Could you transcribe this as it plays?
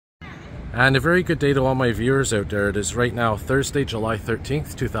And a very good day to all my viewers out there. It is right now Thursday, July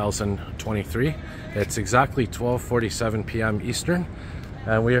 13th, 2023. It's exactly 12:47 p.m. Eastern.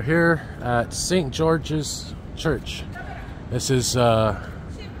 And we are here at St. George's Church. This is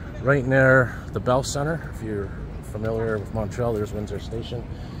right near the Bell Centre. If you're familiar with Montreal, there's Windsor Station.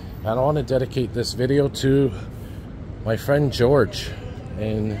 And I want to dedicate this video to my friend George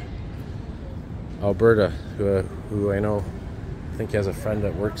in Alberta, who I know, I think he has a friend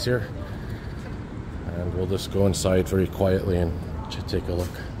that works here. And we'll just go inside very quietly and take a look.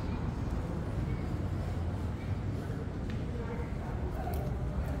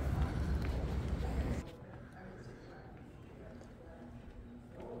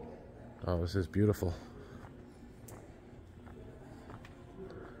 Oh, this is beautiful.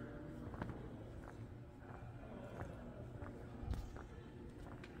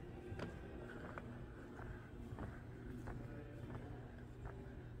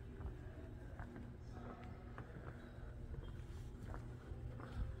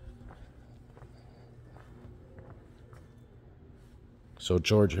 So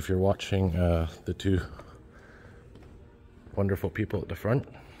George, if you're watching, the two wonderful people at the front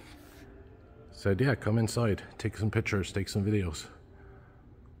said, yeah, come inside, take some pictures, take some videos.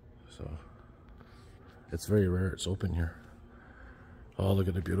 So it's very rare it's open here. Oh, look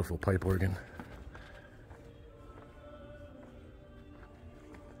at the beautiful pipe organ.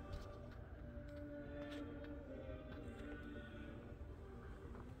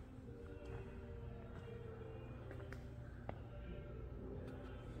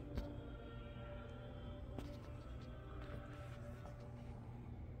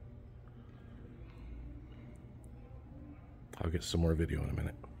 I'll get some more video in a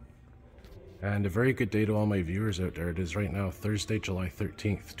minute. And a very good day to all my viewers out there. It is right now Thursday, July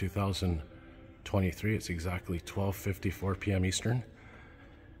 13th, 2023. It's exactly 12:54 p.m. Eastern.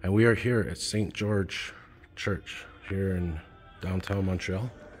 And we are here at St. George Church here in downtown Montreal.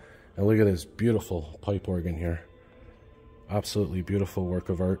 And look at this beautiful pipe organ here. Absolutely beautiful work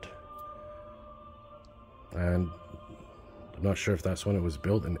of art. And I'm not sure if that's when it was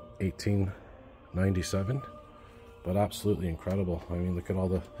built, in 1897. But absolutely incredible. I mean, look at all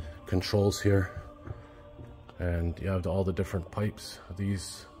the controls here. And you have all the different pipes.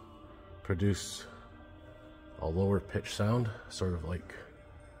 These produce a lower pitch sound, sort of like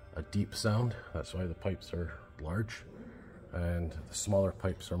a deep sound. That's why the pipes are large. And the smaller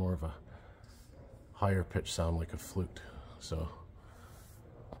pipes are more of a higher pitch sound, like a flute. So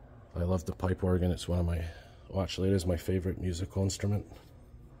I love the pipe organ. It's one of my, well, actually it is my favorite musical instrument.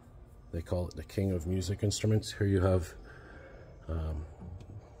 They call it the king of music instruments. Here you have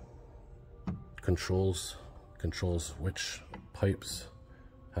controls which pipes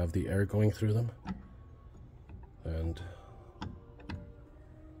have the air going through them. And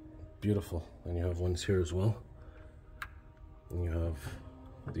beautiful. And you have ones here as well. And you have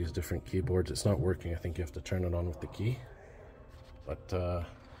these different keyboards. It's not working. I think you have to turn it on with the key. But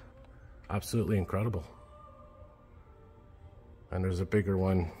absolutely incredible. And there's a bigger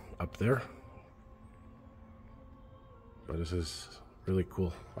one up there, but this is really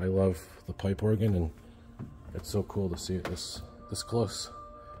cool. I love the pipe organ, and it's so cool to see it this close.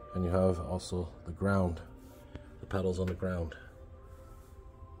 And you have also the ground, the pedals on the ground.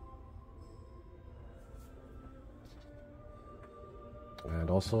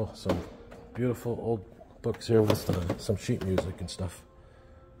 And also some beautiful old books here with some sheet music and stuff.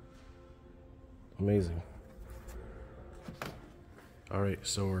 Amazing. Alright,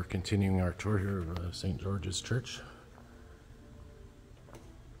 so we're continuing our tour here of St. George's Church.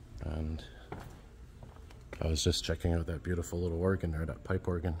 And I was just checking out that beautiful little organ there, that pipe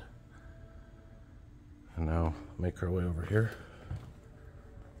organ. And now make our way over here.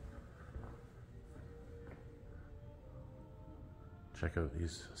 Check out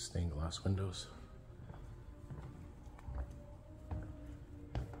these stained glass windows.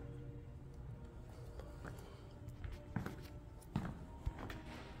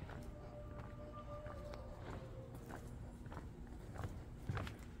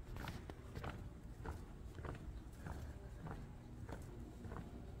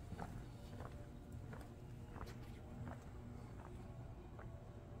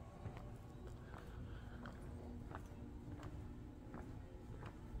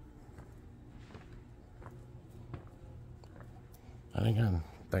 And again,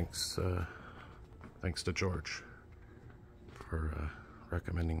 thanks to George for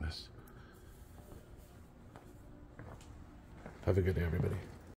recommending this. Have a good day, everybody.